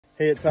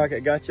Hey, it's Hawk. I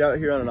got you out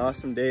here on an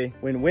awesome day.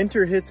 When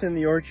winter hits in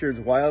the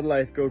orchards,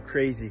 wildlife go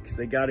crazy because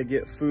they got to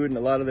get food, and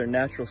a lot of their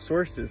natural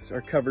sources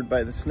are covered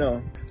by the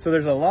snow. So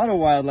there's a lot of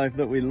wildlife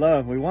that we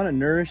love. We want to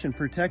nourish and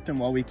protect them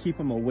while we keep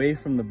them away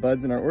from the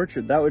buds in our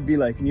orchard. That would be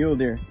like mule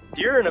deer.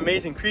 Deer are an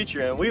amazing creature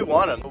and we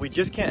want them, but we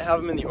just can't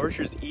have them in the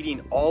orchards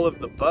eating all of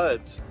the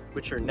buds,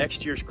 which are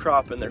next year's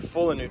crop, and they're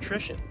full of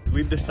nutrition.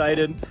 We've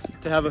decided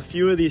to have a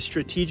few of these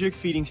strategic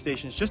feeding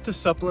stations just to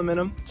supplement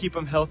them, keep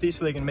them healthy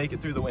so they can make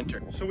it through the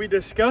winter. So we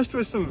discussed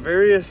with some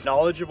various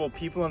knowledgeable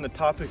people on the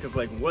topic of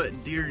like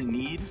what deer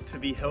need to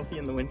be healthy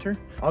in the winter.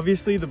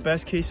 Obviously the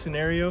best case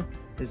scenario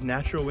is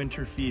natural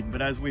winter feed,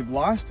 but as we've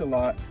lost a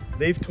lot,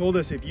 they've told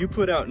us if you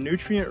put out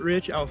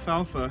nutrient-rich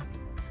alfalfa,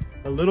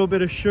 a little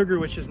bit of sugar,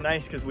 which is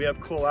nice because we have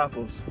cool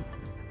apples,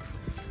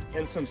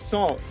 and some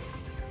salt,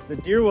 the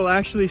deer will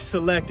actually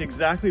select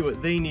exactly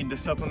what they need to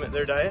supplement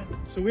their diet.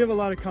 So we have a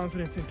lot of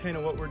confidence in kind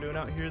of what we're doing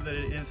out here, that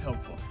it is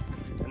helpful.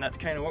 And that's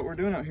kind of what we're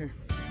doing out here.